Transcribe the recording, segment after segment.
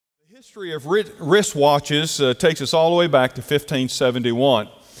history of wristwatches takes us all the way back to 1571.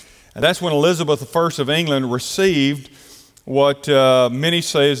 And that's when Elizabeth I of England received what many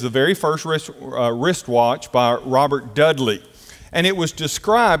say is the very first wristwatch by Robert Dudley. And it was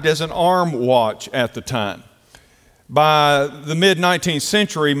described as an arm watch at the time. By the mid-19th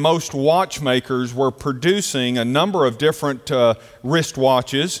century, most watchmakers were producing a number of different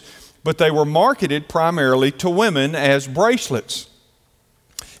wristwatches, but they were marketed primarily to women as bracelets.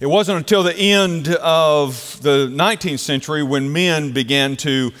 It wasn't until the end of the 19th century when men began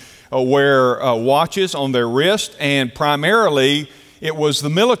to wear watches on their wrist, and primarily it was the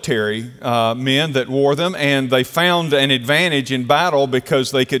military men that wore them, and they found an advantage in battle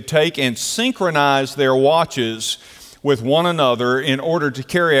because they could take and synchronize their watches with one another in order to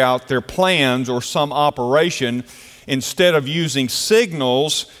carry out their plans or some operation. Instead of using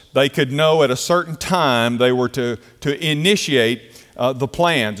signals, they could know at a certain time they were to initiate the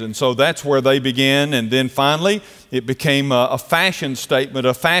plans. And so that's where they began, and then finally it became a fashion statement,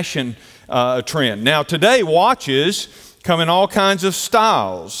 a fashion trend. Now today watches come in all kinds of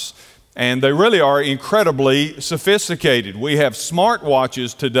styles, and they really are incredibly sophisticated. We have smart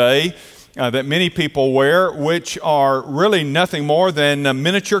watches today that many people wear, which are really nothing more than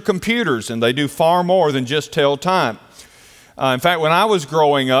miniature computers, and they do far more than just tell time. In fact, when I was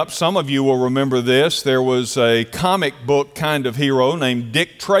growing up, some of you will remember this, there was a comic book kind of hero named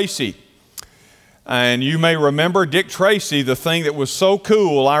Dick Tracy. And you may remember Dick Tracy. The thing that was so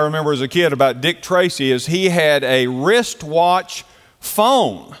cool, I remember as a kid about Dick Tracy, is he had a wristwatch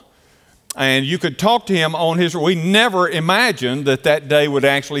phone. And you could talk to him on his, we never imagined that that day would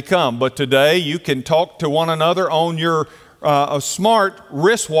actually come. But today you can talk to one another on your smart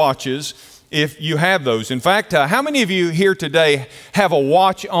wristwatches if you have those. In fact, how many of you here today have a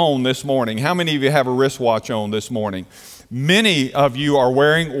watch on this morning? How many of you have a wristwatch on this morning? Many of you are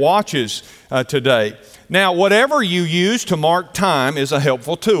wearing watches today. Now, whatever you use to mark time is a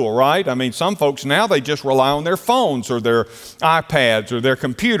helpful tool, right? I mean, some folks now, they just rely on their phones or their iPads or their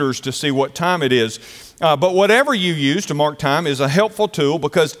computers to see what time it is. But whatever you use to mark time is a helpful tool,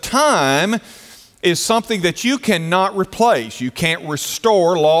 because time is something that you cannot replace. You can't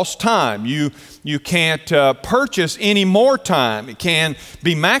restore lost time. You can't purchase any more time. It can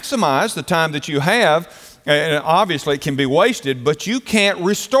be maximized, the time that you have, and obviously it can be wasted, but you can't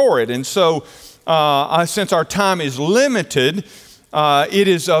restore it. And so since our time is limited, it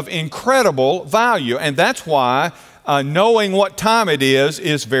is of incredible value, and that's why knowing what time it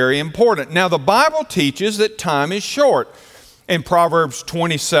is very important. Now, the Bible teaches that time is short. In Proverbs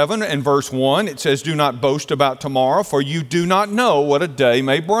 27 and verse 1, it says, "Do not boast about tomorrow, for you do not know what a day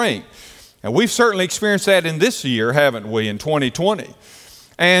may bring." And we've certainly experienced that in this year, haven't we, in 2020?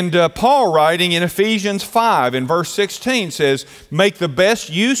 And Paul, writing in Ephesians 5 in verse 16, says, "Make the best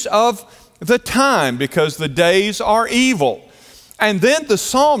use of the time, because the days are evil." And then the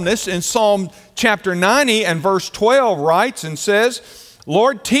psalmist in Psalm chapter 90 and verse 12 writes and says,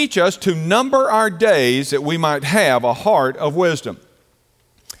 "Lord, teach us to number our days that we might have a heart of wisdom."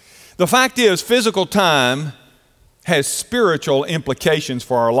 The fact is, physical time has spiritual implications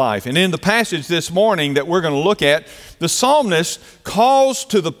for our life. And in the passage this morning that we're going to look at, the psalmist calls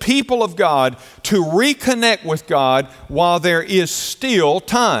to the people of God to reconnect with God while there is still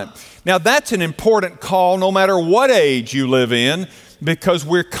time. Now, that's an important call no matter what age you live in, because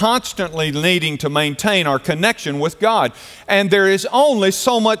we're constantly needing to maintain our connection with God. And there is only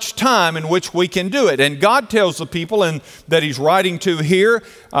so much time in which we can do it. And God tells the people that He's writing to here,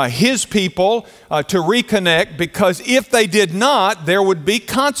 His people, to reconnect, because if they did not, there would be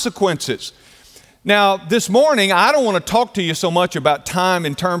consequences. Now, this morning, I don't want to talk to you so much about time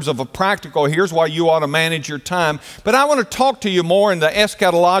in terms of a practical, here's why you ought to manage your time, but I want to talk to you more in the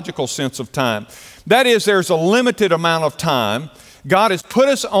eschatological sense of time. That is, there's a limited amount of time. God has put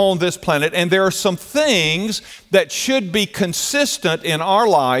us on this planet, and there are some things that should be consistent in our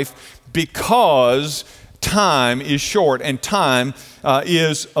life because time is short and time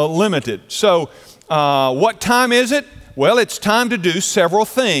is limited. So what time is it? Well, it's time to do several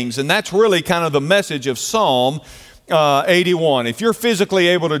things, and that's really kind of the message of Psalm 81. If you're physically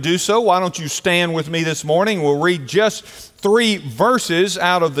able to do so, why don't you stand with me this morning? We'll read just 3 verses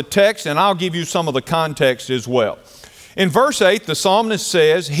out of the text, and I'll give you some of the context as well. In verse 8, the psalmist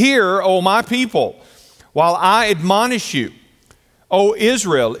says, "Hear, O my people, while I admonish you. O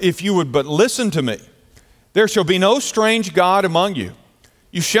Israel, if you would but listen to me. There shall be no strange God among you.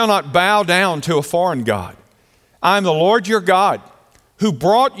 You shall not bow down to a foreign God. I am the Lord your God, who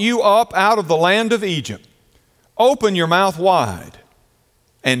brought you up out of the land of Egypt. Open your mouth wide,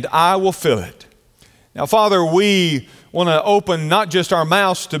 and I will fill it." Now, Father, we want to open not just our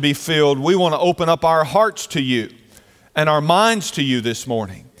mouths to be filled, we want to open up our hearts to you and our minds to you this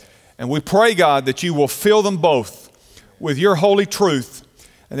morning. And we pray, God, that you will fill them both with your holy truth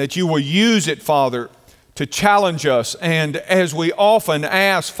and that you will use it, Father, to challenge us. And as we often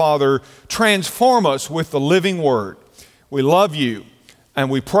ask, Father, transform us with the living word. We love you and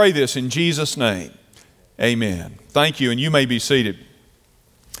we pray this in Jesus' name. Amen. Thank you, and you may be seated.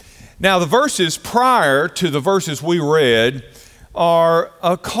 Now, the verses prior to the verses we read are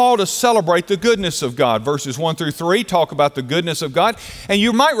a call to celebrate the goodness of God. Verses 1 through 3 talk about the goodness of God. And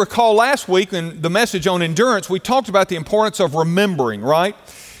you might recall last week in the message on endurance, we talked about the importance of remembering, right?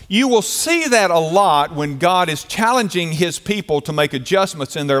 You will see that a lot when God is challenging His people to make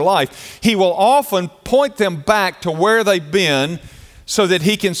adjustments in their life. He will often point them back to where they've been so that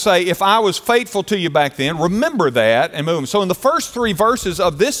He can say, if I was faithful to you back then, remember that and move them. So in the first 3 verses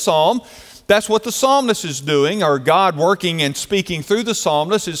of this psalm, that's what the psalmist is doing, or God working and speaking through the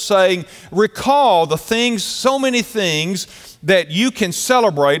psalmist is saying, recall the things, so many things that you can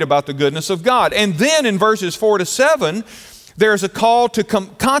celebrate about the goodness of God. And then in verses 4 to 7, there's a call to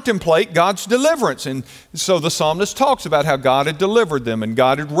contemplate God's deliverance. And so the psalmist talks about how God had delivered them and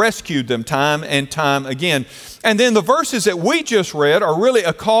God had rescued them time and time again. And then the verses that we just read are really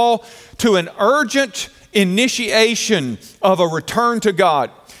a call to an urgent initiation of a return to God.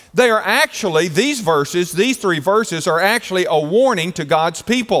 They are actually, these 3 verses are actually a warning to God's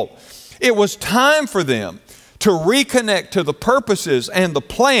people. It was time for them to reconnect to the purposes and the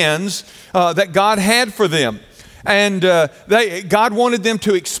plans that God had for them. And God wanted them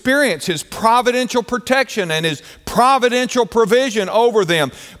to experience His providential protection and His providential provision over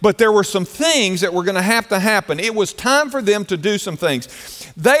them. But there were some things that were going to happen. It was time for them to do some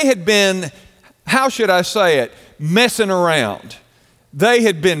things. They had been, how should I say it, messing around. They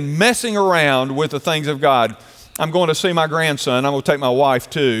had been messing around with the things of God. I'm going to see my grandson. I'm going to take my wife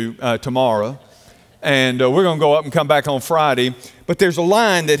too tomorrow. And we're going to go up and come back on Friday. But there's a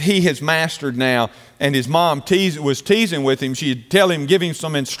line that he has mastered now. And his mom was teasing with him. She'd tell him, give him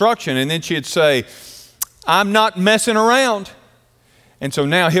some instruction. And then she'd say, I'm not messing around. And so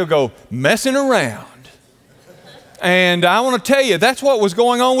now he'll go, messing around. And I want to tell you, that's what was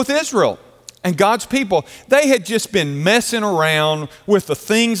going on with Israel and God's people. They had just been messing around with the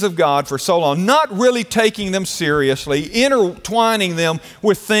things of God for so long, not really taking them seriously, intertwining them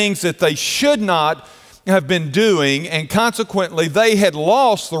with things that they should not have been doing, and consequently they had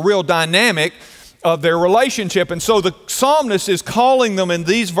lost the real dynamic of their relationship. And so the psalmist is calling them in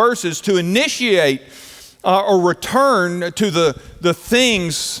these verses to initiate or return to the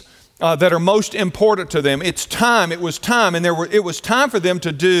things that are most important to them. It's time, it was time, and it was time for them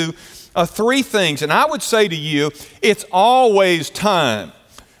to do 3 things. And I would say to you, it's always time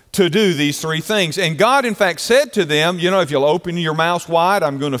to do these 3 things. And God, in fact, said to them, you know, if you'll open your mouth wide,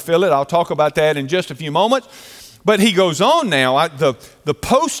 I'm going to fill it. I'll talk about that in just a few moments. But he goes on now. The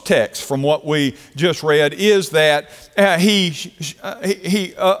post-text from what we just read is that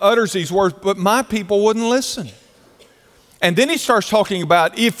he utters these words, but my people wouldn't listen. And then he starts talking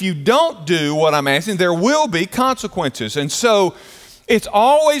about if you don't do what I'm asking, there will be consequences. And so it's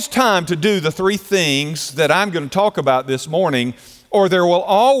always time to do the 3 things that I'm going to talk about this morning, or there will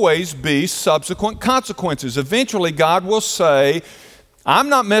always be subsequent consequences. Eventually, God will say, I'm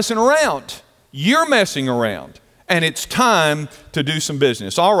not messing around. You're messing around. And it's time to do some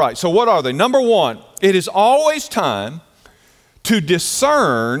business. All right, so what are they? Number 1, it is always time to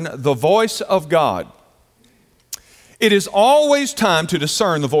discern the voice of God. It is always time to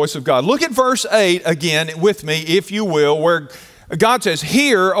discern the voice of God. Look at verse 8 again with me, if you will, where God says,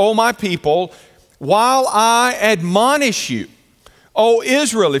 hear, O my people, while I admonish you. O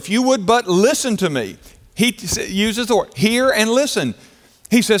Israel, if you would but listen to me. He uses the word, hear and listen.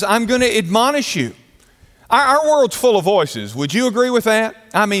 He says, I'm going to admonish you. Our world's full of voices. Would you agree with that?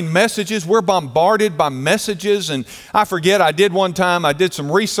 I mean, messages. We're bombarded by messages. And I forget, I did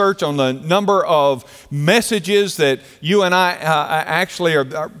some research on the number of messages that you and I actually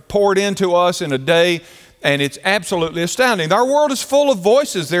are poured into us in a day. And it's absolutely astounding. Our world is full of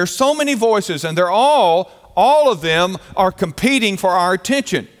voices. There are so many voices, and all of them are competing for our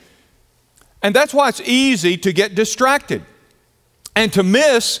attention. And that's why it's easy to get distracted and to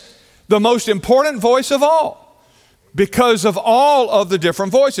miss the most important voice of all, because of all of the different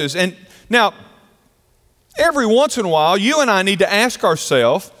voices. And now, every once in a while, you and I need to ask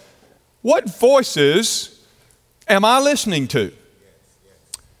ourselves, what voices am I listening to?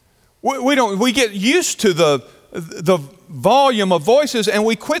 We get used to the volume of voices, and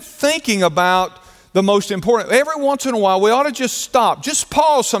we quit thinking about the most important. Every once in a while, we ought to just stop, just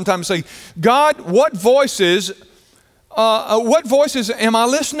pause sometimes and say, God, what voices What voices am I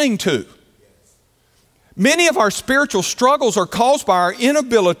listening to? Many of our spiritual struggles are caused by our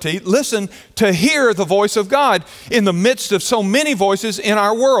inability, listen, to hear the voice of God in the midst of so many voices in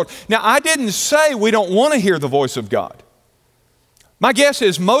our world. Now, I didn't say we don't want to hear the voice of God. My guess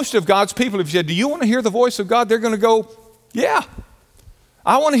is most of God's people, if you said, do you want to hear the voice of God? They're going to go, yeah,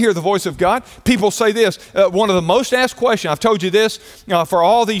 I want to hear the voice of God. People say this, one of the most asked questions, I've told you this for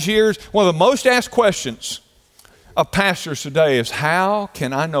all these years, one of the most asked questions of pastors today is, how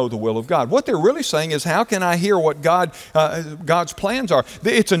can I know the will of God? What they're really saying is, how can I hear what God's plans are?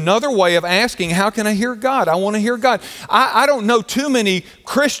 It's another way of asking, how can I hear God? I want to hear God. I don't know too many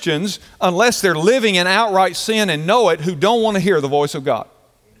Christians, unless they're living in outright sin and know it, who don't want to hear the voice of God.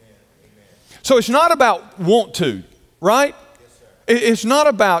 Amen. So it's not about want to, right? It's not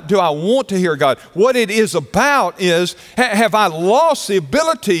about, do I want to hear God? What it is about is, have I lost the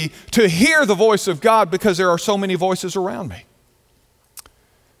ability to hear the voice of God because there are so many voices around me?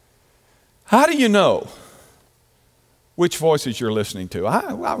 How do you know which voices you're listening to?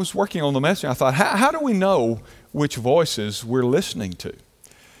 I was working on the message, and I thought, how do we know which voices we're listening to?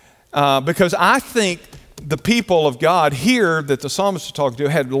 Because I think the people of God here that the psalmist is talking to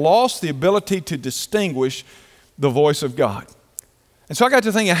had lost the ability to distinguish the voice of God. And so I got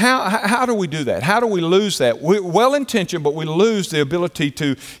to thinking, how do we do that? How do we lose that? We're well-intentioned, but we lose the ability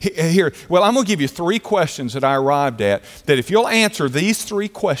to hear. Well, I'm going to give you 3 questions that I arrived at, that if you'll answer these 3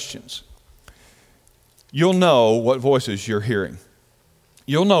 questions, you'll know what voices you're hearing.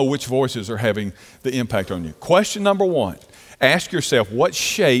 You'll know which voices are having the impact on you. Question number 1, ask yourself, what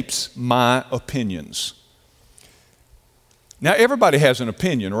shapes my opinions? Now, everybody has an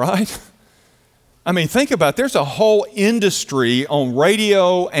opinion, right? I mean, think about it. There's a whole industry on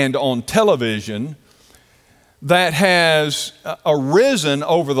radio and on television that has arisen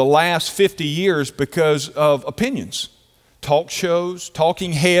over the last 50 years because of opinions. Talk shows,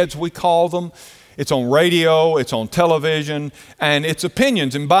 talking heads we call them. It's on radio, it's on television, and it's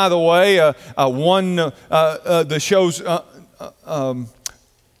opinions. And by the way, the shows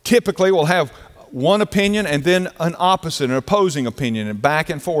typically will have one opinion and then an opposite, an opposing opinion, and back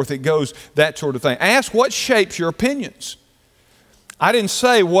and forth it goes, that sort of thing. Ask what shapes your opinions. I didn't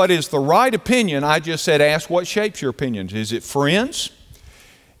say what is the right opinion, I just said ask what shapes your opinions. Is it friends?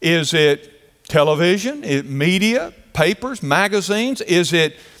 Is it television? Is it media, papers, magazines? Is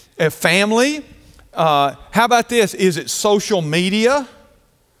it a family? How about this? Is it social media?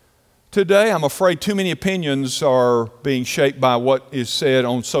 Today, I'm afraid too many opinions are being shaped by what is said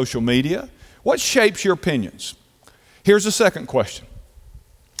on social media. What shapes your opinions? Here's the second question.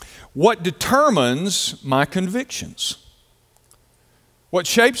 What determines my convictions? What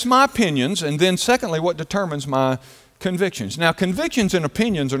shapes my opinions? And then secondly, what determines my convictions? Now, convictions and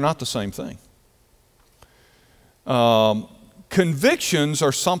opinions are not the same thing. Convictions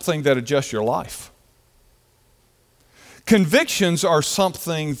are something that adjusts your life. Convictions are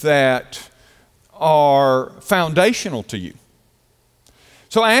something that are foundational to you.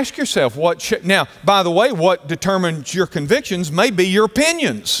 So ask yourself, now, by the way, what determines your convictions may be your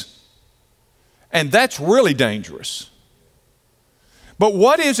opinions. And that's really dangerous. But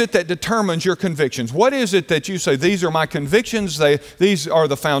what is it that determines your convictions? What is it that you say, these are my convictions, these are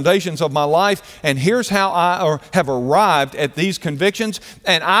the foundations of my life, and here's how I have arrived at these convictions,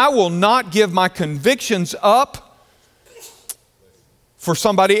 and I will not give my convictions up for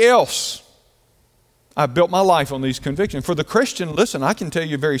somebody else. I've built my life on these convictions. For the Christian, listen, I can tell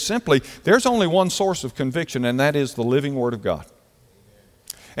you very simply, there's only one source of conviction, and that is the living Word of God.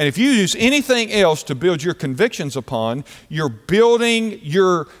 And if you use anything else to build your convictions upon, you're building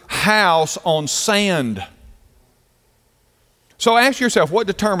your house on sand. So ask yourself, what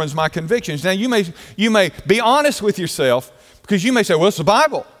determines my convictions? Now, you may be honest with yourself, because you may say, well, it's the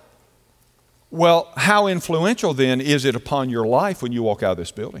Bible. Well, how influential then is it upon your life when you walk out of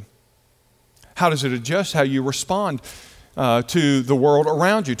this building? How does it adjust how you respond to the world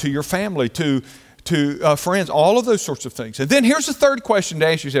around you, to your family, to friends, all of those sorts of things? And then here's the third question to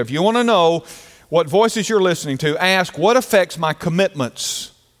ask yourself. If you want to know what voices you're listening to, ask, what affects my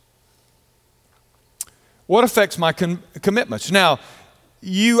commitments? What affects my commitments? Now,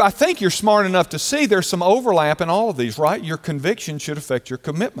 I think you're smart enough to see there's some overlap in all of these, right? Your conviction should affect your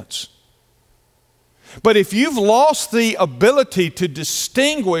commitments. But if you've lost the ability to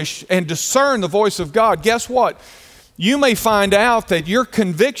distinguish and discern the voice of God, guess what? You may find out that your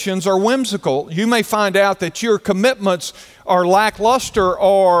convictions are whimsical. You may find out that your commitments are lackluster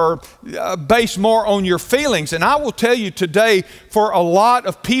or based more on your feelings. And I will tell you today, for a lot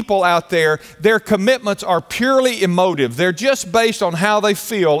of people out there, their commitments are purely emotive. They're just based on how they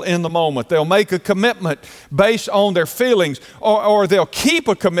feel in the moment. They'll make a commitment based on their feelings, or they'll keep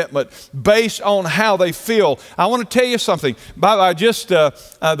a commitment based on how they feel. I want to tell you something.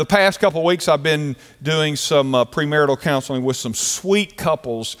 The past couple of weeks, I've been doing some premarital counseling with some sweet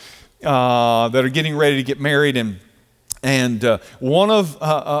couples that are getting ready to get married, and one of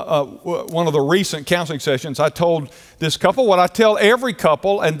the recent counseling sessions, I told this couple what I tell every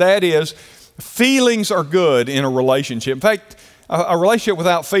couple, and that is, feelings are good in a relationship. In fact, a relationship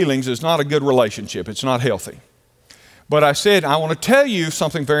without feelings is not a good relationship. It's not healthy. But I said, I want to tell you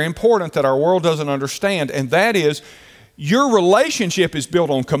something very important that our world doesn't understand, and that is, your relationship is built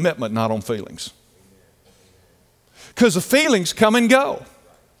on commitment, not on feelings. Because the feelings come and go.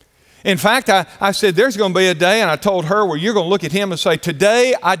 In fact, I said there's going to be a day, and I told her, where you're going to look at him and say,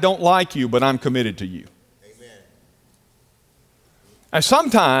 today I don't like you, but I'm committed to you. Amen. And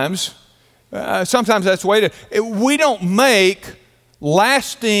sometimes that's the way we don't make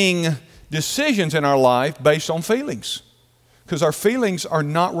lasting decisions in our life based on feelings. Because our feelings are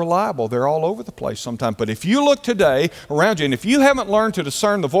not reliable. They're all over the place sometimes. But if you look today around you, and if you haven't learned to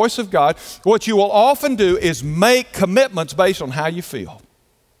discern the voice of God, what you will often do is make commitments based on how you feel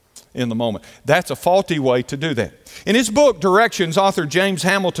in the moment. That's a faulty way to do that. In his book, Directions, author James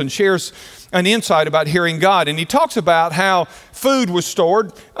Hamilton shares an insight about hearing God. And he talks about how food was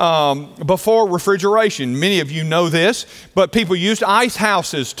stored before refrigeration. Many of you know this, but people used ice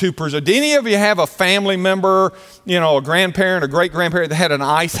houses to preserve. Do any of you have a family member, a grandparent, a great-grandparent that had an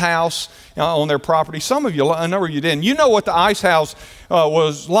ice house on their property? Some of you, a number of you didn't. You know what the ice house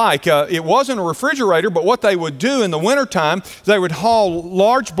was like. It wasn't a refrigerator, but what they would do in the wintertime, they would haul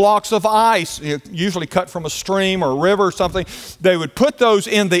large blocks of ice, usually cut from a stream or a river or something. They would put those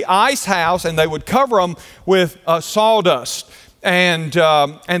in the ice house, and they would cover them with sawdust. And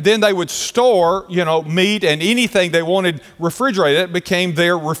then they would store, meat and anything they wanted refrigerated. It became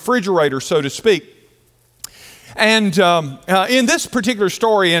their refrigerator, so to speak. And in this particular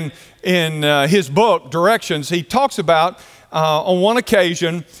story in his book, Directions, he talks about, on one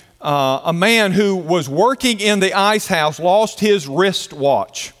occasion, a man who was working in the ice house lost his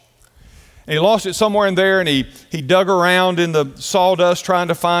wristwatch. And he lost it somewhere in there, and he dug around in the sawdust trying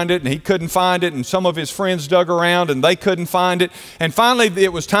to find it, and he couldn't find it, and some of his friends dug around, and they couldn't find it. And finally,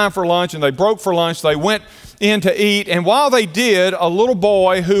 it was time for lunch, and they broke for lunch. They went in to eat, and while they did, a little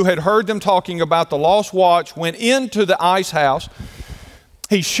boy who had heard them talking about the lost watch went into the ice house.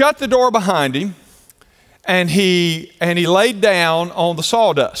 He shut the door behind him, and he laid down on the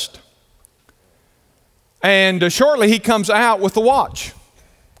sawdust. And shortly, he comes out with the watch.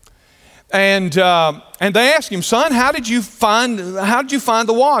 And they asked him, son, how did you find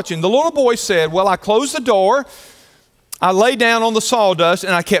the watch? And the little boy said, well, I closed the door, I lay down on the sawdust,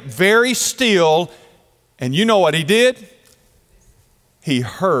 and I kept very still. And you know what he did? He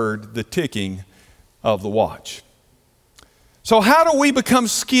heard the ticking of the watch. So how do we become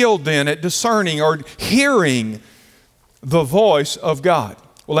skilled then at discerning or hearing the voice of God?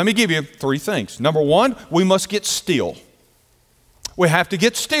 Well, let me give you 3 things. Number 1, we must get still. We have to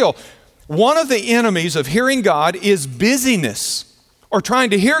get still. One of the enemies of hearing God is busyness, or trying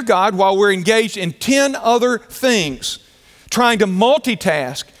to hear God while we're engaged in 10 other things, trying to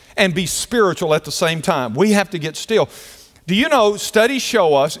multitask and be spiritual at the same time. We have to get still. Do you know, studies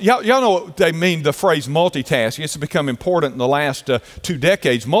show us, y'all know what they mean, the phrase multitask. It's become important in the last 2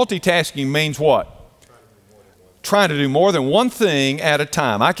 decades. Multitasking means what? Trying to do more than one thing at a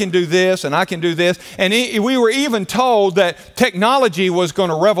time. I can do this and I can do this. And we were even told that technology was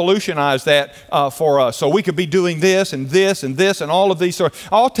going to revolutionize that for us. So we could be doing this and this and this and all of these.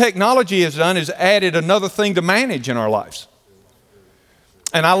 All technology has done is added another thing to manage in our lives.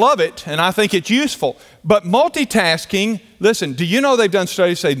 And I love it, and I think it's useful. But multitasking, listen, do you know they've done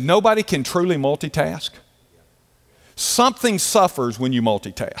studies say nobody can truly multitask? Something suffers when you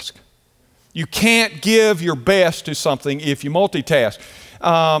multitask. You can't give your best to something if you multitask.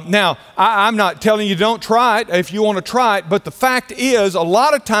 Now, I'm not telling you don't try it if you want to try it, but the fact is, a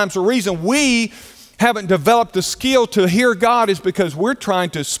lot of times the reason we haven't developed the skill to hear God is because we're trying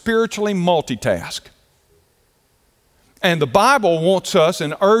to spiritually multitask. And the Bible wants us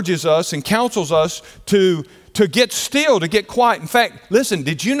and urges us and counsels us to get still, to get quiet. In fact, listen,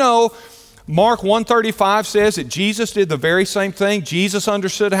 did you know Mark 1:35 says that Jesus did the very same thing? Jesus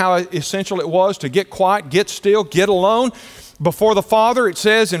understood how essential it was to get quiet, get still, get alone. before the Father. It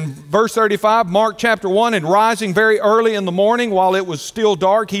says in verse 35, Mark chapter 1, and rising very early in the morning while it was still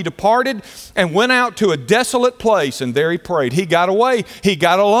dark, he departed and went out to a desolate place, and there he prayed. He got away. He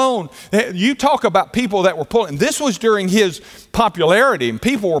got alone. You talk about people that were pulling. This was during his popularity, and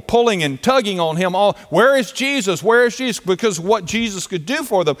people were pulling and tugging on him. Where is Jesus? Where is Jesus? Because of what Jesus could do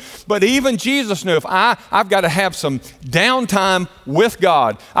for them. But even Jesus knew, if I've got to have some downtime with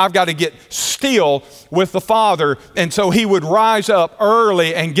God. I've got to get still with the Father. And so he would rise up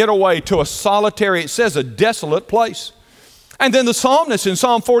early and get away to a solitary, it says, a desolate place. And then the psalmist in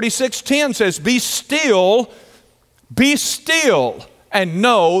Psalm 46:10 says, be still, and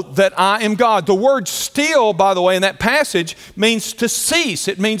know that I am God. The word still, by the way, in that passage means to cease.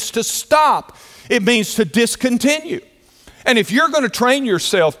 It means to stop. It means to discontinue. And if you're going to train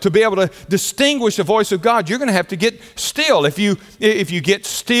yourself to be able to distinguish the voice of God, you're going to have to get still. If you get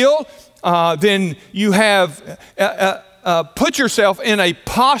still, then you have put yourself in a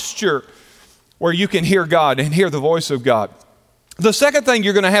posture where you can hear God and hear the voice of God. The second thing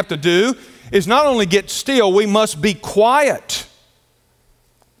you're going to have to do is not only get still, we must be quiet.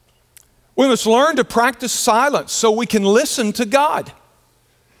 We must learn to practice silence so we can listen to God.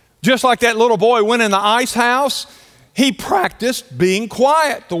 Just like that little boy went in the ice house, he practiced being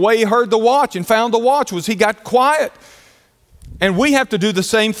quiet. The way he heard the watch and found the watch was he got quiet. And we have to do the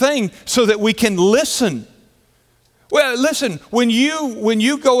same thing so that we can listen. Well, listen, when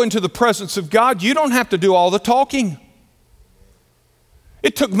you go into the presence of God, you don't have to do all the talking.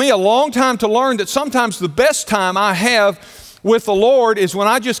 It took me a long time to learn that sometimes the best time I have with the Lord is when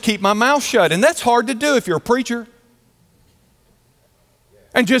I just keep my mouth shut. And that's hard to do if you're a preacher.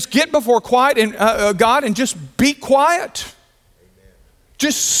 And just get before God and just be quiet.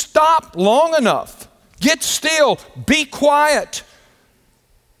 Just stop long enough. Get still. Be quiet.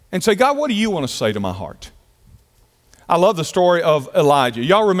 And say, God, what do you want to say to my heart? I love the story of Elijah.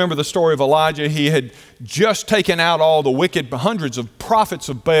 Y'all remember the story of Elijah? He had just taken out all the wicked, hundreds of prophets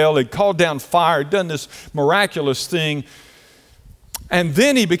of Baal, had called down fire, done this miraculous thing. And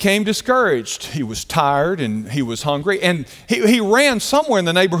then he became discouraged. He was tired and he was hungry. And he ran somewhere in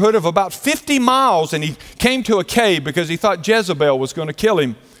the neighborhood of about 50 miles, and he came to a cave because he thought Jezebel was going to kill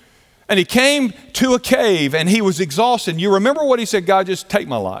him. And he came to a cave and he was exhausted. You remember what he said? God, just take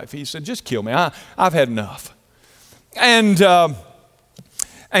my life. He said, just kill me. I've had enough. And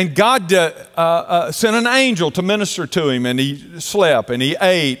God sent an angel to minister to him, and he slept and he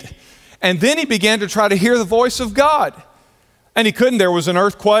ate. And then he began to try to hear the voice of God. And he couldn't. There was an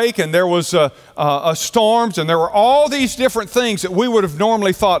earthquake, and there was storms, and there were all these different things that we would have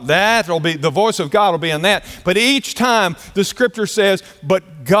normally thought that'll be the voice of God will be in that. But each time the Scripture says,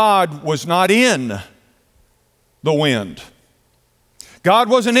 but God was not in the wind. God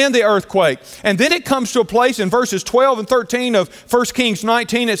wasn't in the earthquake. And then it comes to a place in verses 12 and 13 of 1 Kings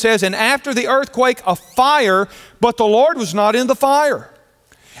 19. It says, and after the earthquake, a fire, but the Lord was not in the fire.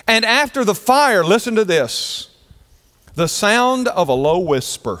 And after the fire, listen to this, the sound of a low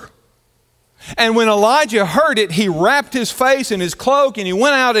whisper. And when Elijah heard it, he wrapped his face in his cloak, and he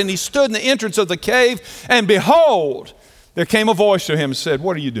went out and he stood in the entrance of the cave. And behold, there came a voice to him and said,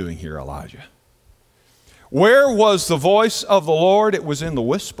 what are you doing here, Elijah? Where was the voice of the Lord? It was in the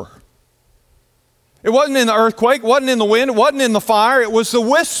whisper. It wasn't in the earthquake, it wasn't in the wind, it wasn't in the fire, it was the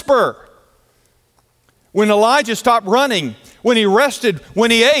whisper. When Elijah stopped running, when he rested,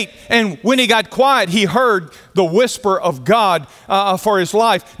 when he ate, and when he got quiet, he heard the whisper of God for his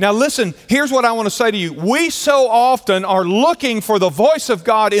life. Now listen, here's what I want to say to you. We so often are looking for the voice of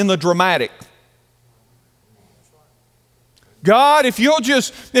God in the dramatic. God, if you'll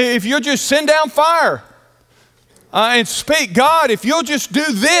just send down fire and speak. God, if you'll just do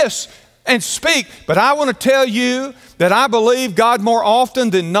this and speak. But I want to tell you that I believe God more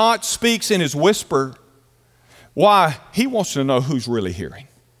often than not speaks in his whisper. Why? He wants to know who's really hearing.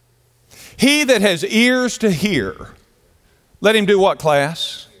 He that has ears to hear, let him do what,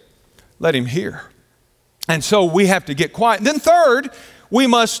 class? Let him hear. And so we have to get quiet. And then third, we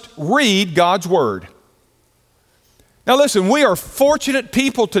must read God's word. Now listen, we are fortunate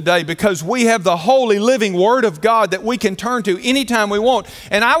people today because we have the holy living Word of God that we can turn to anytime we want.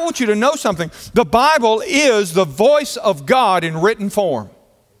 And I want you to know something. The Bible is the voice of God in written form.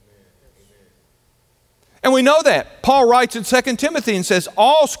 And we know that. Paul writes in 2 Timothy and says,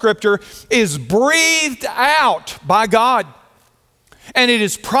 all Scripture is breathed out by God. And it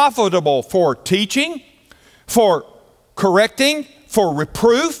is profitable for teaching, for correcting, for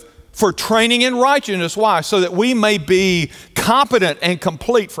reproof, for training in righteousness. Why? So that we may be competent and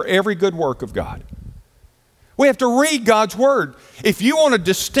complete for every good work of God. We have to read God's Word. If you want to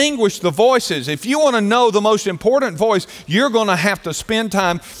distinguish the voices, if you want to know the most important voice, you're going to have to spend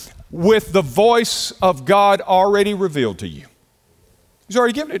time with the voice of God already revealed to you. He's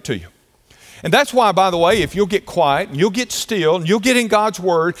already given it to you. And that's why, by the way, if you'll get quiet and you'll get still and you'll get in God's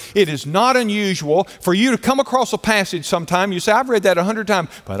Word, it is not unusual for you to come across a passage sometime. You say, I've read that 100 times,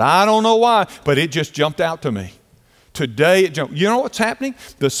 but I don't know why, but it just jumped out to me. Today it jumped. You know what's happening?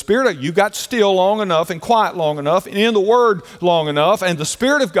 The Spirit of you got still long enough and quiet long enough and in the Word long enough, and the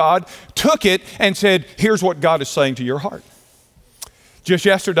Spirit of God took it and said, here's what God is saying to your heart. Just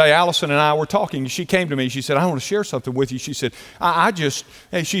yesterday, Allison and I were talking. She came to me. She said, I want to share something with you. She said,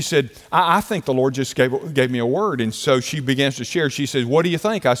 I think the Lord just gave me a word. And so she begins to share. She says, what do you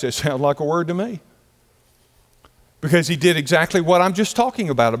think? I said, sounds like a word to me. Because he did exactly what I'm just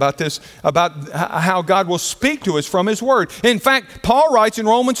talking about this, about how God will speak to us from His Word. In fact, Paul writes in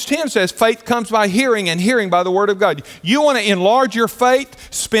Romans 10, says, faith comes by hearing and hearing by the Word of God. You want to enlarge your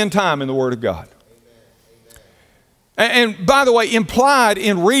faith? Spend time in the Word of God. And by the way, implied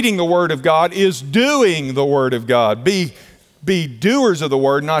in reading the Word of God is doing the Word of God. Be doers of the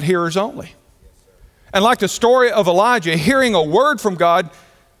Word, not hearers only. And like the story of Elijah, hearing a word from God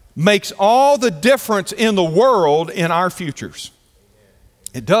makes all the difference in the world in our futures.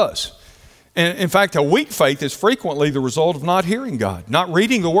 It does. And in fact, a weak faith is frequently the result of not hearing God. Not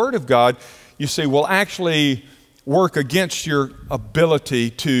reading the Word of God, you see, will actually work against your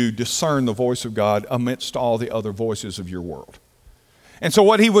ability to discern the voice of God amidst all the other voices of your world. And so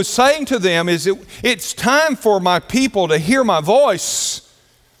what he was saying to them is, it's time for my people to hear my voice.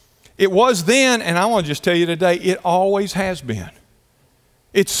 It was then, and I want to just tell you today, it always has been.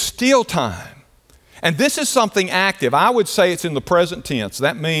 It's still time. And this is something active. I would say it's in the present tense.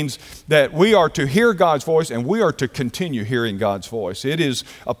 That means that we are to hear God's voice and we are to continue hearing God's voice. It is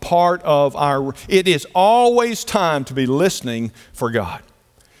a part of it is always time to be listening for God.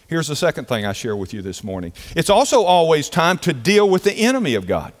 Here's the second thing I share with you this morning. It's also always time to deal with the enemy of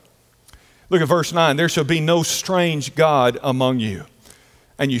God. Look at verse 9. There shall be no strange God among you,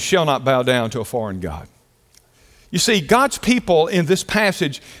 and you shall not bow down to a foreign God. You see, God's people in this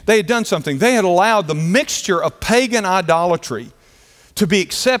passage, they had done something. They had allowed the mixture of pagan idolatry to be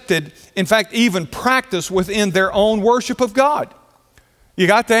accepted, in fact, even practiced within their own worship of God. You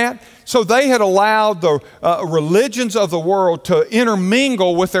got that? So they had allowed the religions of the world to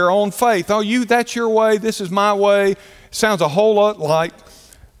intermingle with their own faith. Oh, that's your way, this is my way. Sounds a whole lot like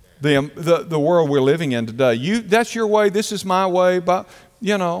the world we're living in today. That's your way, this is my way, but,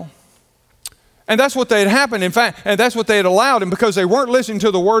 you know. And that's what they had happened, in fact, and that's what they had allowed. And because they weren't listening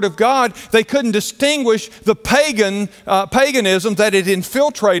to the Word of God, they couldn't distinguish the paganism that had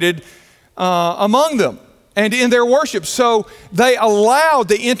infiltrated among them and in their worship. So they allowed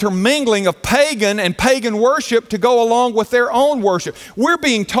the intermingling of pagan and pagan worship to go along with their own worship. We're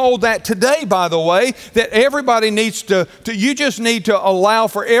being told that today, by the way, that everybody needs you just need to allow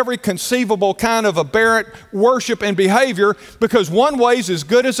for every conceivable kind of aberrant worship and behavior, because one way is as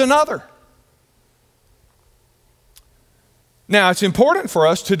good as another. Now, it's important for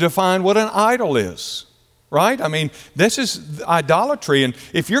us to define what an idol is, right? I mean, this is idolatry, and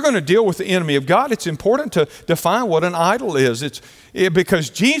if you're going to deal with the enemy of God, it's important to define what an idol is. Because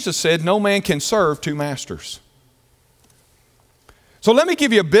Jesus said no man can serve two masters. So let me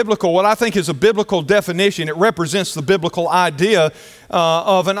give you what I think is a biblical definition. It represents the biblical idea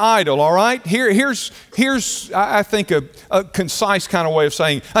of an idol, all right? Here's I think, a concise kind of way of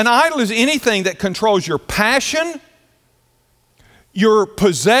saying, an idol is anything that controls your passion, your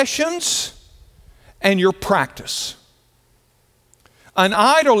possessions, and your practice. An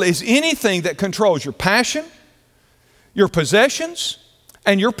idol is anything that controls your passion, your possessions,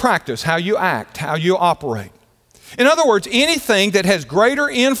 and your practice, how you act, how you operate. In other words, anything that has greater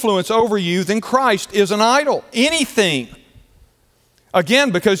influence over you than Christ is an idol. Anything.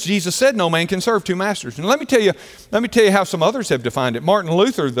 Again, because Jesus said no man can serve two masters. And let me tell you how some others have defined it. Martin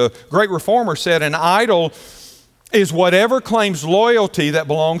Luther, the great reformer, said an idol is whatever claims loyalty that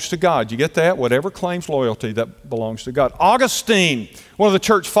belongs to God. You get that? Whatever claims loyalty that belongs to God. Augustine, one of the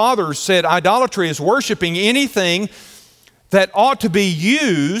church fathers, said idolatry is worshiping anything that ought to be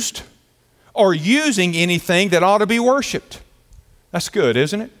used or using anything that ought to be worshiped. That's good,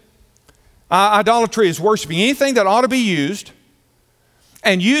 isn't it? Idolatry is worshiping anything that ought to be used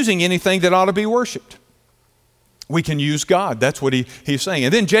and using anything that ought to be worshiped. We can use God. That's what he's saying.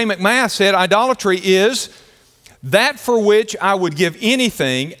 And then J. McMath said idolatry is that for which I would give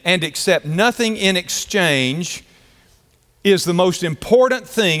anything and accept nothing in exchange, is the most important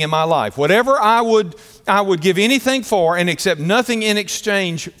thing in my life. Whatever I would give anything for and accept nothing in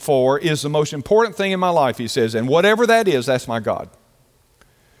exchange for is the most important thing in my life, he says. And whatever that is, that's my God.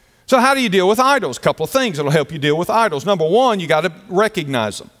 So how do you deal with idols? A couple of things that will help you deal with idols. Number one, you got to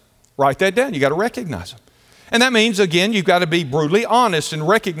recognize them. Write that down. You got to recognize them. And that means, again, you've got to be brutally honest and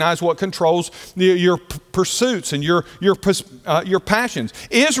recognize what controls your pursuits and your passions.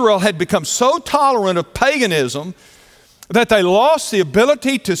 Israel had become so tolerant of paganism that they lost the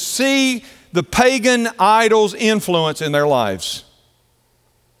ability to see the pagan idols' influence in their lives.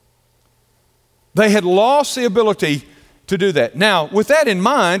 They had lost the ability to do that. Now, with that in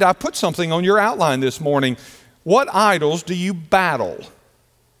mind, I put something on your outline this morning. What idols do you battle?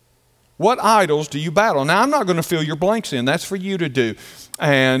 What idols do you battle? Now, I'm not going to fill your blanks in. That's for you to do.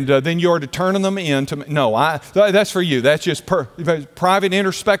 And then you are to turn them into, no, that's for you. That's just private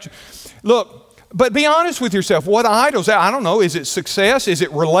introspection. Look, but be honest with yourself. What idols? I don't know. Is it success? Is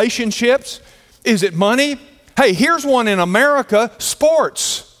it relationships? Is it money? Hey, here's one in America,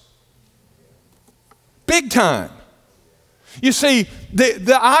 sports. Big time. You see,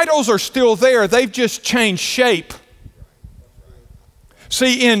 the idols are still there. They've just changed shape.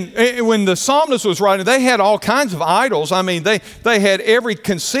 See, when the psalmist was writing, they had all kinds of idols. I mean, they had every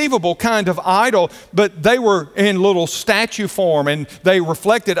conceivable kind of idol, but they were in little statue form, and they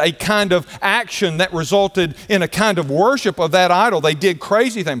reflected a kind of action that resulted in a kind of worship of that idol. They did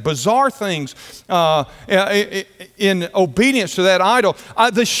crazy things, bizarre things in obedience to that idol.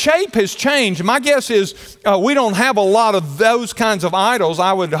 The shape has changed. My guess is we don't have a lot of those kinds of idols.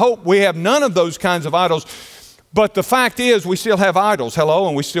 I would hope we have none of those kinds of idols. But the fact is, we still have idols, hello,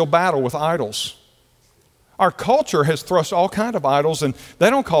 and we still battle with idols. Our culture has thrust all kinds of idols, and they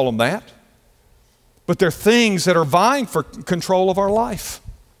don't call them that. But they're things that are vying for control of our life.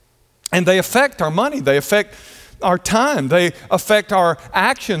 And they affect our money, they affect our time, they affect our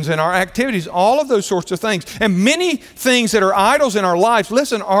actions and our activities, all of those sorts of things. And many things that are idols in our lives,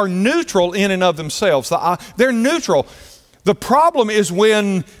 listen, are neutral in and of themselves. They're neutral. The problem is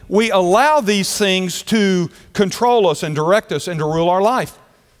when we allow these things to control us and direct us and to rule our life.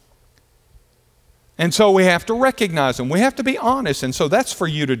 And so we have to recognize them. We have to be honest. And so that's for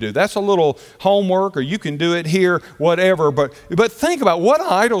you to do. That's a little homework, or you can do it here, whatever. But think about, what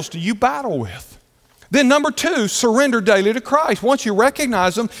idols do you battle with? Then number two, surrender daily to Christ. Once you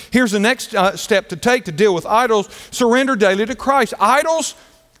recognize them, here's the next step to take to deal with idols. Surrender daily to Christ. Idols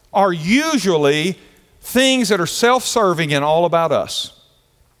are usually things that are self-serving and all about us.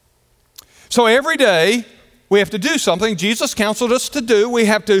 So every day we have to do something Jesus counseled us to do. We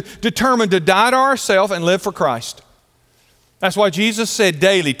have to determine to die to ourselves and live for Christ. That's why Jesus said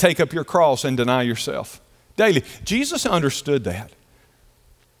daily, take up your cross and deny yourself. Daily. Jesus understood that.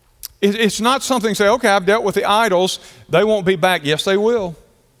 It's not something say, okay, I've dealt with the idols. They won't be back. Yes, they will.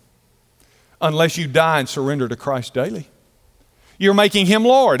 Unless you die and surrender to Christ daily. You're making Him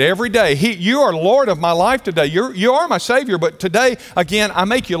Lord every day. You are Lord of my life today. You are my Savior, but today, again, I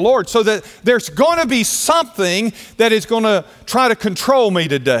make you Lord, so that there's going to be something that is going to try to control me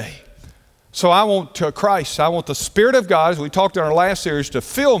today. So I want Christ. I want the Spirit of God, as we talked in our last series, to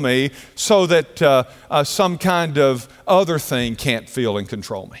fill me so that some kind of other thing can't feel and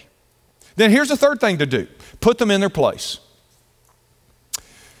control me. Then here's the third thing to do. Put them in their place.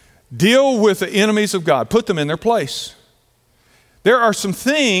 Deal with the enemies of God. Put them in their place. There are some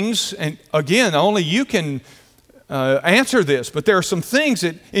things, and again, only you can answer this, but there are some things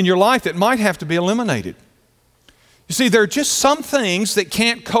in your life that might have to be eliminated. You see, there are just some things that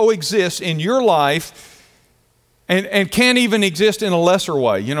can't coexist in your life and can't even exist in a lesser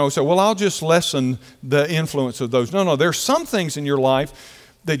way. You know, so, well, I'll just lessen the influence of those. No, there are some things in your life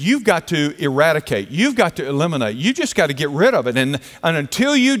that you've got to eradicate. You've got to eliminate. You just got to get rid of it. And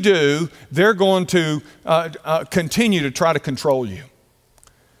until you do, they're going to continue to try to control you.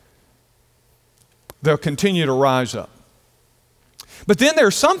 They'll continue to rise up. But then there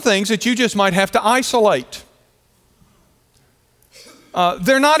are some things that you just might have to isolate.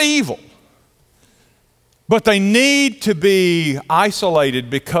 They're not evil, but they need to be isolated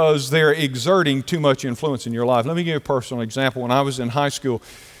because they're exerting too much influence in your life. Let me give you a personal example. When I was in high school,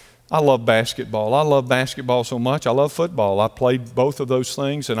 I loved basketball. I love basketball so much. I love football. I played both of those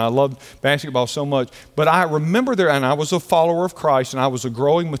things, and I loved basketball so much. But I remember and I was a follower of Christ, and I was a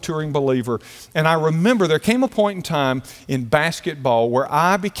growing, maturing believer. And I remember there came a point in time in basketball where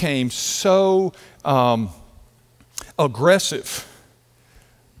I became so aggressive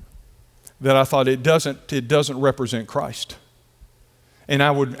that I thought it doesn't represent Christ. And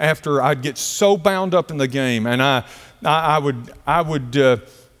I'd get so bound up in the game, and I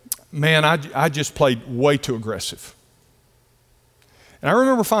just played way too aggressive. And I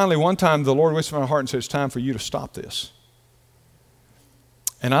remember finally one time the Lord whispered in my heart and said, it's time for you to stop this.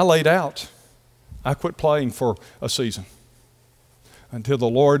 And I laid out. I quit playing for a season until the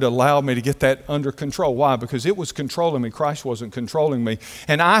Lord allowed me to get that under control. Why? Because it was controlling me. Christ wasn't controlling me.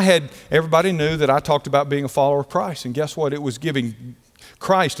 And everybody knew that I talked about being a follower of Christ. And guess what? It was giving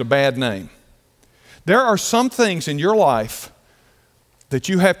Christ a bad name. There are some things in your life that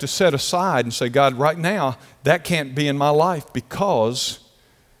you have to set aside and say, God, right now, that can't be in my life because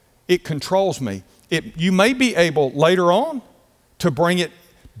it controls me. You may be able later on to bring it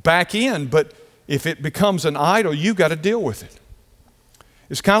back in, but if it becomes an idol, you've got to deal with it.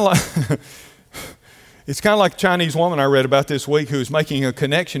 It's kind of like a Chinese woman I read about this week who was making a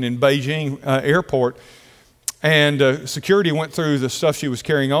connection in Beijing airport, and security went through the stuff she was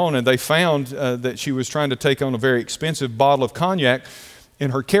carrying on, and they found that she was trying to take on a very expensive bottle of cognac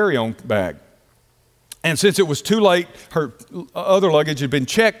in her carry-on bag. And since it was too late, her other luggage had been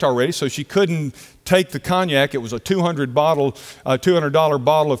checked already, so she couldn't take the cognac. It was a $200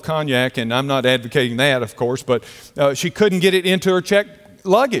 bottle of cognac, and I'm not advocating that, of course, but she couldn't get it into her checked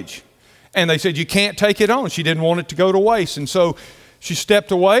luggage. And they said, you can't take it on. She didn't want it to go to waste. And so she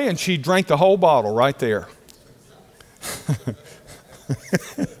stepped away and she drank the whole bottle right there.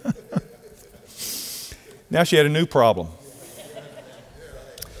 Now she had a new problem.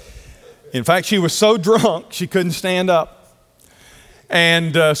 In fact, she was so drunk she couldn't stand up.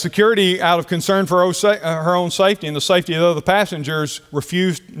 And security, out of concern for her own safety and the safety of the other passengers,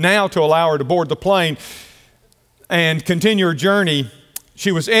 refused now to allow her to board the plane and continue her journey.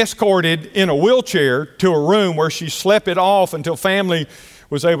 She was escorted in a wheelchair to a room where she slept it off until family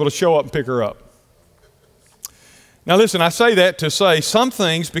was able to show up and pick her up. Now listen, I say that to say some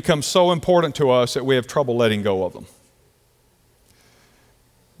things become so important to us that we have trouble letting go of them.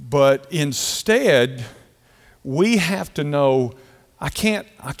 But instead, we have to know, I can't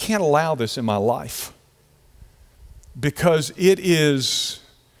allow this in my life because it is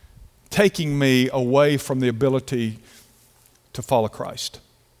taking me away from the ability to follow Christ.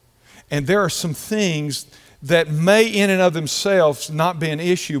 And there are some things that may in and of themselves not be an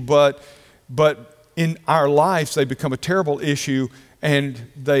issue, but in our lives they become a terrible issue and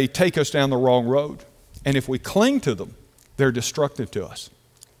they take us down the wrong road. And if we cling to them, they're destructive to us.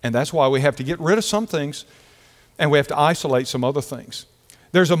 And that's why we have to get rid of some things and we have to isolate some other things.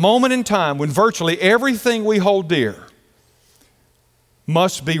 There's a moment in time when virtually everything we hold dear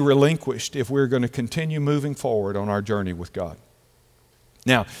must be relinquished if we're going to continue moving forward on our journey with God.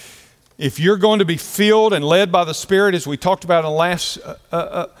 Now, if you're going to be filled and led by the Spirit, as we talked about in the last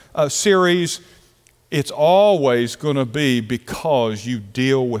series, it's always going to be because you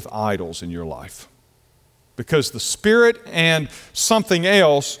deal with idols in your life. Because the Spirit and something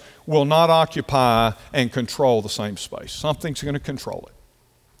else will not occupy and control the same space. Something's going to control it.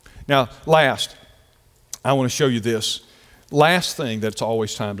 Now, last, I want to show you this. Last thing that's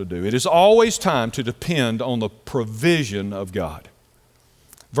always time to do. It is always time to depend on the provision of God.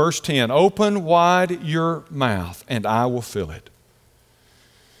 Verse 10, open wide your mouth and I will fill it.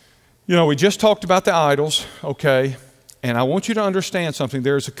 You know, we just talked about the idols, okay? And I want you to understand something.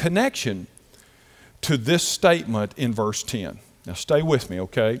 There's a connection to this statement in verse 10. Now stay with me,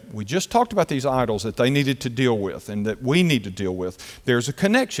 okay? We just talked about these idols that they needed to deal with and that we need to deal with. There's a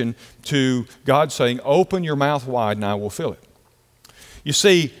connection to God saying, open your mouth wide and I will fill it. You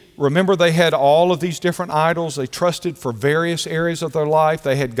see, remember they had all of these different idols they trusted for various areas of their life.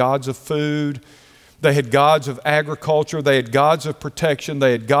 They had gods of food. They had gods of agriculture. They had gods of protection.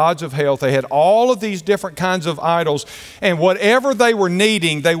 They had gods of health. They had all of these different kinds of idols. And whatever they were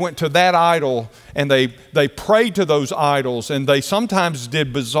needing, they went to that idol and they prayed to those idols. And they sometimes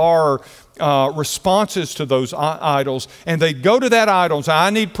did bizarre responses to those idols. And they'd go to that idol and say, I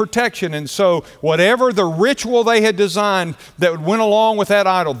need protection. And so whatever the ritual they had designed that went along with that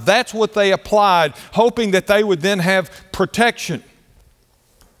idol, that's what they applied, hoping that they would then have protection.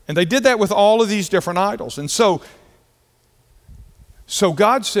 And they did that with all of these different idols. And so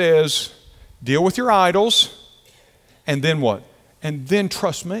God says, deal with your idols, and then what? And then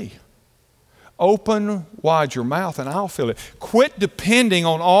trust me. Open wide your mouth and I'll fill it. Quit depending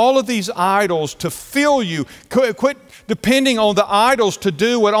on all of these idols to fill you. Quit depending on the idols to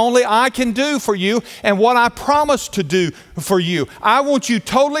do what only I can do for you and what I promise to do for you. I want you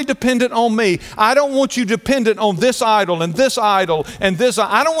totally dependent on me. I don't want you dependent on this idol and this idol and this.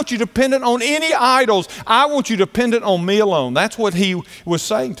 I don't want you dependent on any idols. I want you dependent on me alone. That's what he was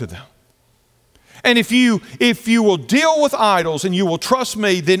saying to them. And if you will deal with idols and you will trust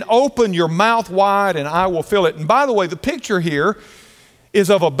me, then open your mouth wide and I will fill it. And by the way, the picture here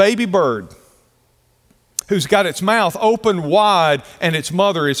is of a baby bird who's got its mouth open wide and its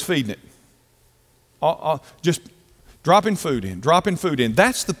mother is feeding it. Just dropping food in, dropping food in.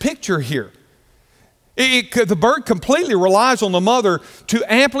 That's the picture here. The bird completely relies on the mother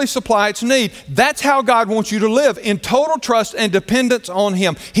to amply supply its need. That's how God wants you to live, in total trust and dependence on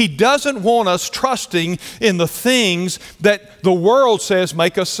Him. He doesn't want us trusting in the things that the world says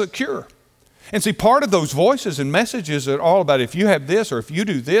make us secure. And see, part of those voices and messages are all about if you have this, or if you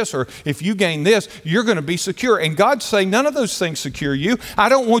do this, or if you gain this, you're going to be secure. And God's saying none of those things secure you. I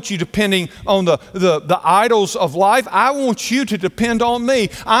don't want you depending on the idols of life. I want you to depend on me.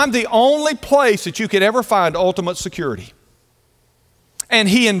 I'm the only place that you could ever find ultimate security. And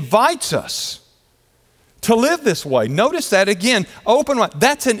He invites us to live this way. Notice that again, open wide.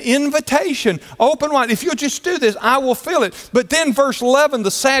 That's an invitation, open wide. If you'll just do this, I will fill it. But then verse 11, the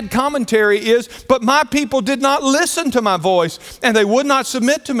sad commentary is, but my people did not listen to my voice, and they would not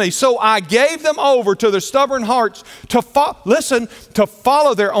submit to me. So I gave them over to their stubborn hearts to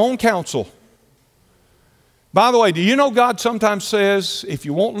follow their own counsel. By the way, do you know God sometimes says, if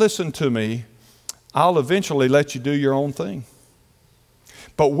you won't listen to me, I'll eventually let you do your own thing.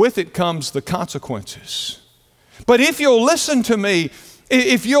 But with it comes the consequences. But if you'll listen to me,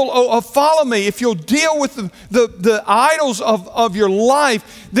 if you'll follow me, if you'll deal with the idols of your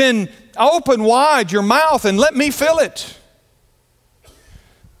life, then open wide your mouth and let me fill it.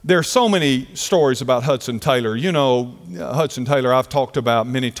 There are so many stories about Hudson Taylor. You know, Hudson Taylor I've talked about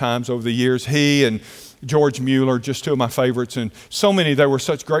many times over the years. He and George Mueller, just two of my favorites, and so many, they were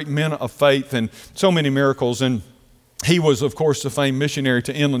such great men of faith and so many miracles. And he was, of course, the famed missionary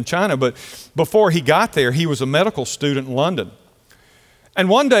to inland China, but before he got there, he was a medical student in London. And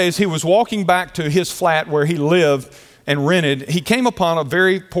one day, as he was walking back to his flat where he lived and rented, he came upon a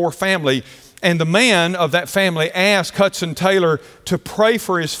very poor family, and the man of that family asked Hudson Taylor to pray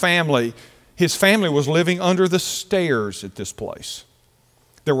for his family. His family was living under the stairs at this place.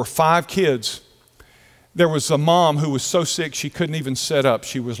 There were 5 kids. There was a mom who was so sick she couldn't even sit up.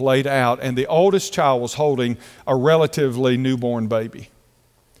 She was laid out, and the oldest child was holding a relatively newborn baby.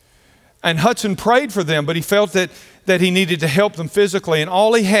 And Hudson prayed for them, but he felt that he needed to help them physically, and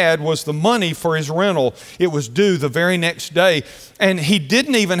all he had was the money for his rental. It was due the very next day, and he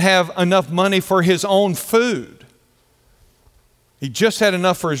didn't even have enough money for his own food. He just had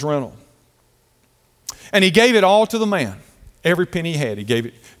enough for his rental. And he gave it all to the man. Every penny he had, he gave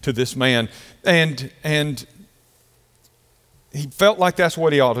it to this man. And he felt like that's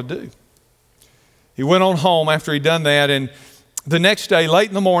what he ought to do. He went on home after he'd done that, and the next day, late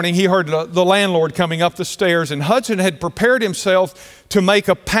in the morning, he heard the landlord coming up the stairs, and Hudson had prepared himself to make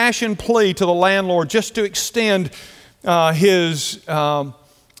a passion plea to the landlord just to extend his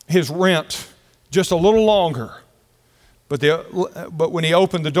rent just a little longer. But when he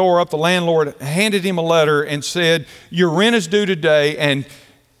opened the door up, the landlord handed him a letter and said, your rent is due today,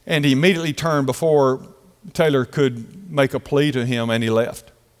 and he immediately turned before Taylor could make a plea to him, and he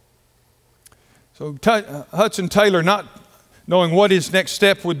left. So Hudson Taylor, not knowing what his next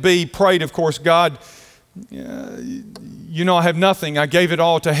step would be, prayed, of course, God, you know I have nothing. I gave it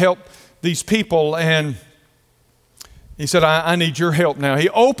all to help these people, and he said, I need your help now. He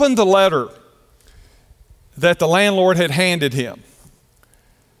opened the letter that the landlord had handed him.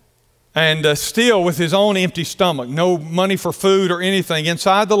 And still with his own empty stomach, no money for food or anything,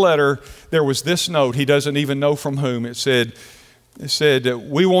 inside the letter there was this note. He doesn't even know from whom. It said,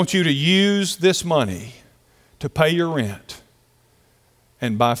 we want you to use this money to pay your rent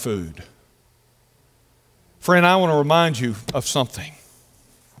and buy food. Friend, I want to remind you of something.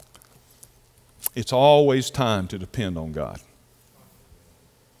 It's always time to depend on God.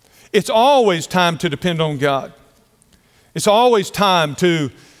 It's always time to depend on God. It's always time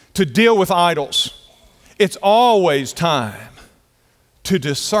to deal with idols. It's always time to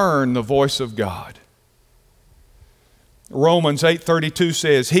discern the voice of God. Romans 8:32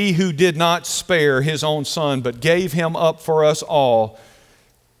 says, he who did not spare his own son, but gave him up for us all.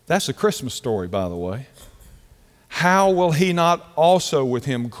 That's a Christmas story, by the way. How will he not also with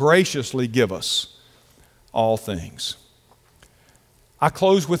him graciously give us all things? I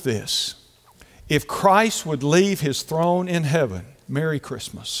close with this. If Christ would leave his throne in heaven, Merry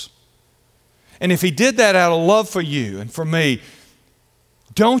Christmas. And if he did that out of love for you and for me,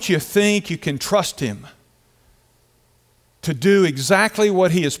 don't you think you can trust him to do exactly what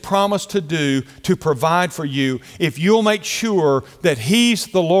he has promised to do to provide for you if you'll make sure that he's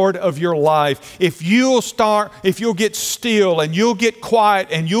the Lord of your life, if you'll get still and you'll get quiet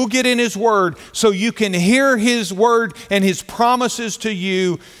and you'll get in his word so you can hear his word and his promises to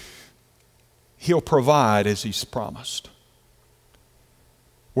you, he'll provide as he's promised.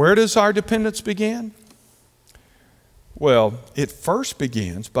 Where does our dependence begin? Well, it first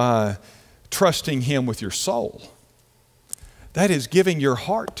begins by trusting Him with your soul. That is giving your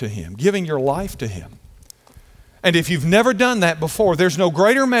heart to Him, giving your life to Him. And if you've never done that before, there's no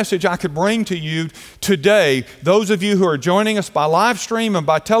greater message I could bring to you today. Those of you who are joining us by live stream and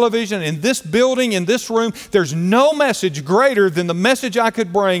by television, in this building, in this room, there's no message greater than the message I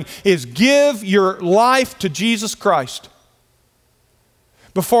could bring is give your life to Jesus Christ.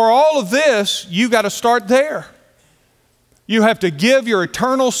 Before all of this, you got to start there. You have to give your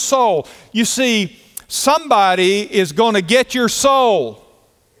eternal soul. You see, somebody is going to get your soul.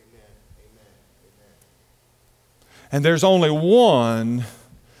 And there's only one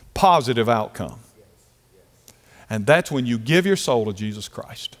positive outcome. And that's when you give your soul to Jesus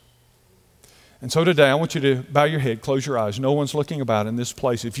Christ. And so today I want you to bow your head, close your eyes. No one's looking about in this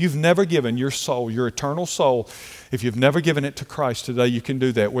place. If you've never given your soul, your eternal soul, if you've never given it to Christ today, you can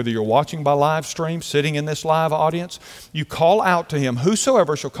do that. Whether you're watching by live stream, sitting in this live audience, you call out to Him.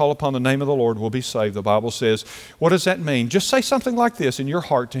 Whosoever shall call upon the name of the Lord will be saved, the Bible says. What does that mean? Just say something like this in your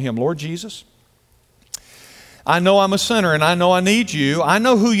heart to Him. Lord Jesus, I know I'm a sinner and I know I need You. I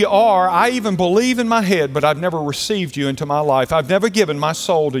know who You are. I even believe in my head, but I've never received You into my life. I've never given my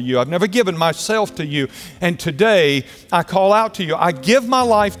soul to You. I've never given myself to You. And today I call out to You. I give my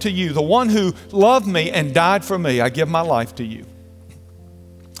life to You, the one who loved me and died for me. I give my life to You.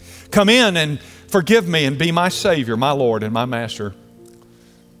 Come in and forgive me and be my Savior, my Lord and my Master.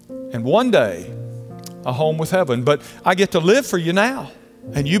 And one day, a home with heaven. But I get to live for You now.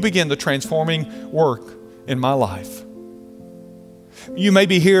 And You begin the transforming work in my life. You may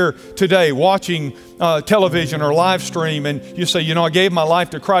be here today watching television or live stream, and you say, you know, I gave my life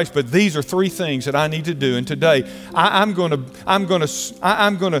to Christ, but these are 3 things that I need to do. And today,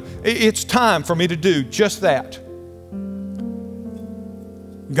 it's time for me to do just that.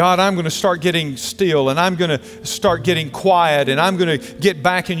 God, I'm going to start getting still, and I'm going to start getting quiet, and I'm going to get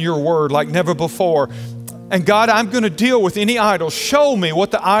back in Your Word like never before. And God, I'm going to deal with any idols. Show me what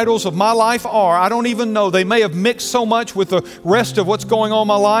the idols of my life are. I don't even know. They may have mixed so much with the rest of what's going on in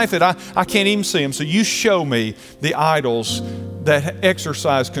my life that I can't even see them. So You show me the idols that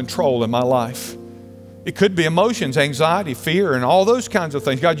exercise control in my life. It could be emotions, anxiety, fear, and all those kinds of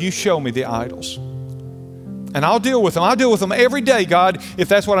things. God, You show me the idols. And I'll deal with them. I'll deal with them every day, God, if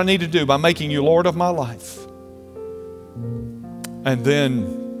that's what I need to do, by making You Lord of my life. And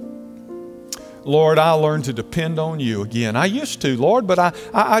then, Lord, I learned to depend on You again. I used to, Lord, but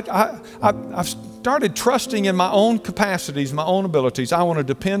I've started trusting in my own capacities, my own abilities. I want to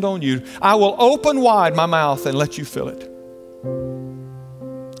depend on You. I will open wide my mouth and let You fill it.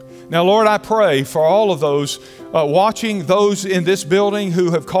 Now, Lord, I pray for all of those watching, those in this building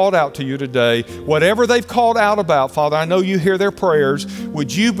who have called out to You today. Whatever they've called out about, Father, I know You hear their prayers.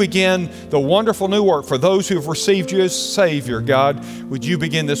 Would You begin the wonderful new work for those who have received You as Savior, God? Would You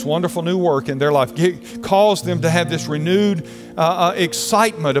begin this wonderful new work in their life? Cause them to have this renewed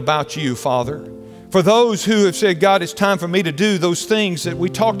excitement about You, Father. For those who have said, God, it's time for me to do those things that we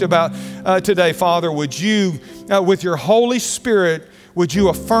talked about today, Father, would You, with Your Holy Spirit, would You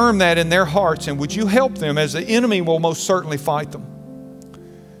affirm that in their hearts, and would You help them, as the enemy will most certainly fight them.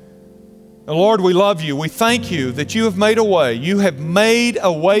 And Lord, we love You. We thank You that You have made a way. You have made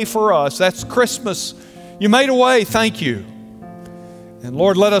a way for us. That's Christmas. You made a way. Thank You. And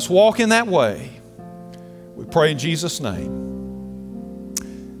Lord, let us walk in that way. We pray in Jesus' name.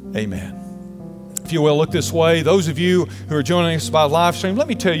 Amen. If you will, look this way. Those of you who are joining us by live stream, let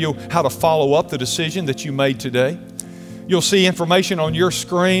me tell you how to follow up the decision that you made today. You'll see information on your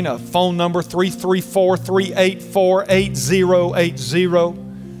screen, a phone number, 334-384-8080.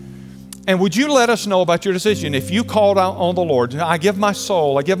 And would you let us know about your decision? If you called out on the Lord, I give my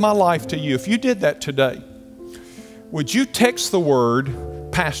soul, I give my life to You. If you did that today, would you text the word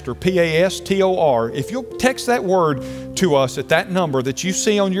PASTOR, P-A-S-T-O-R. If you'll text that word to us at that number that you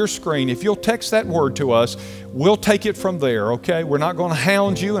see on your screen, if you'll text that word to us, we'll take it from there, okay? We're not going to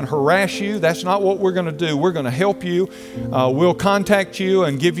hound you and harass you. That's not what we're going to do. We're going to help you. We'll contact you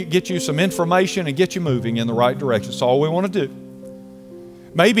and get you some information and get you moving in the right direction. That's all we want to do.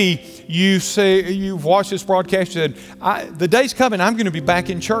 Maybe you say, you've watched this broadcast and said, the day's coming, I'm going to be back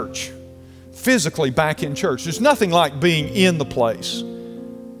in church, physically back in church. There's nothing like being in the place.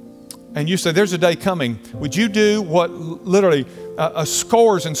 And you say, there's a day coming. Would you do what literally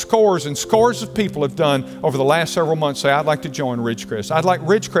scores and scores and scores of people have done over the last several months? Say, I'd like to join Ridgecrest. I'd like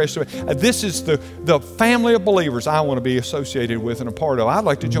Ridgecrest. This is the family of believers I want to be associated with and a part of. I'd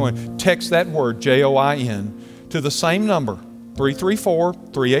like to join. Text that word, J-O-I-N, to the same number,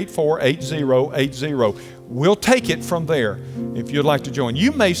 334-384-8080. We'll take it from there if you'd like to join.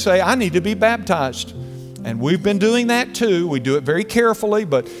 You may say, I need to be baptized. And we've been doing that too. We do it very carefully,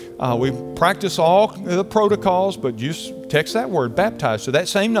 but we practice all the protocols, but just text that word, baptized, to that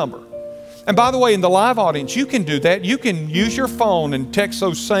same number. And by the way, in the live audience, you can do that. You can use your phone and text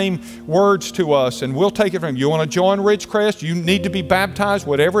those same words to us, and we'll take it from you. You want to join Ridgecrest? You need to be baptized,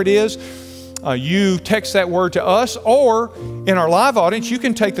 whatever it is. You text that word to us, or in our live audience, you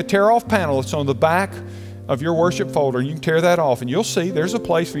can take the tear-off panel that's on the back of your worship folder, and you can tear that off, and you'll see there's a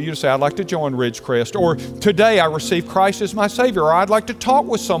place for you to say, I'd like to join Ridgecrest, or today I received Christ as my Savior, or I'd like to talk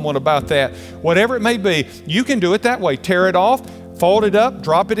with someone about that. Whatever it may be, you can do it that way. Tear it off, fold it up,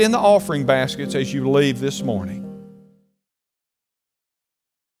 drop it in the offering baskets as you leave this morning.